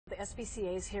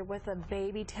SPCA is here with a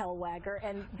baby tailwagger,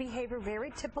 and behavior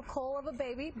very typical of a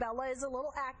baby. Bella is a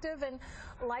little active and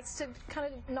likes to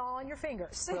kind of gnaw on your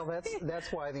fingers. Well,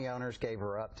 that's why the owners gave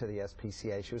her up to the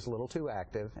SPCA. She was a little too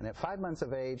active, and at 5 months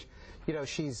of age, you know,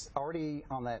 she's already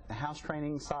on that house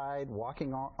training side,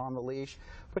 walking on the leash,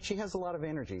 but she has a lot of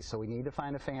energy, so we need to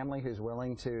find a family who's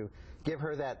willing to give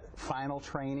her that final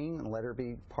training and let her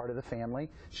be part of the family.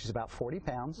 She's about 40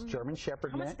 pounds, German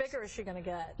Shepherd mix. How much bigger is she going to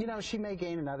get? You know, she may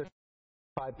gain another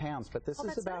 5 pounds, but this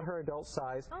is about her adult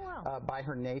size. Oh, wow. By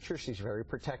her nature, she's very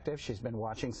protective. She's been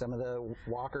watching some of the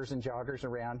walkers and joggers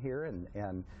around here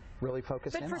and really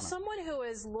focusing on them. But for someone who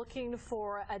is looking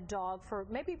for a dog for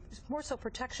maybe more so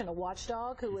protection, a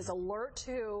watchdog who is alert,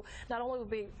 who not only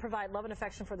would provide love and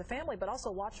affection for the family, but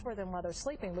also watch for them while they're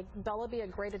sleeping, would Bella be a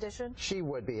great addition? She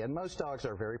would be, and most dogs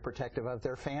are very protective of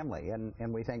their family,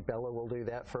 and we think Bella will do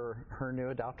that for her new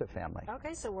adoptive family.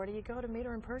 Okay, so where do you go to meet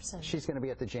her in person? She's going to be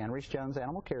at the Jan Reese Jones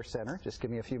Animal Care Center. Just give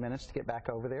me a few minutes to get back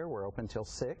over there. We're open till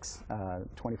 6,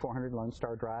 2400 Lone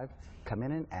Star Drive. Come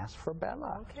in and ask for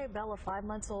Bella. Okay, Bella, 5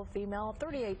 months old, female,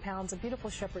 38 pounds, a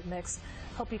beautiful shepherd mix.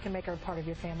 Hope you can make her a part of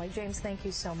your family. James, thank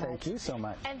you so much. Thank you so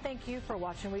much. And thank you for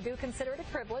watching. We do consider it a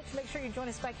privilege. Make sure you join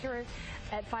us back here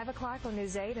at 5 o'clock on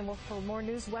News 8. And for more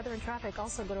news, weather, and traffic,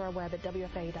 also go to our web at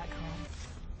WFAA.com.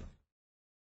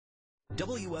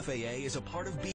 WFAA is a part of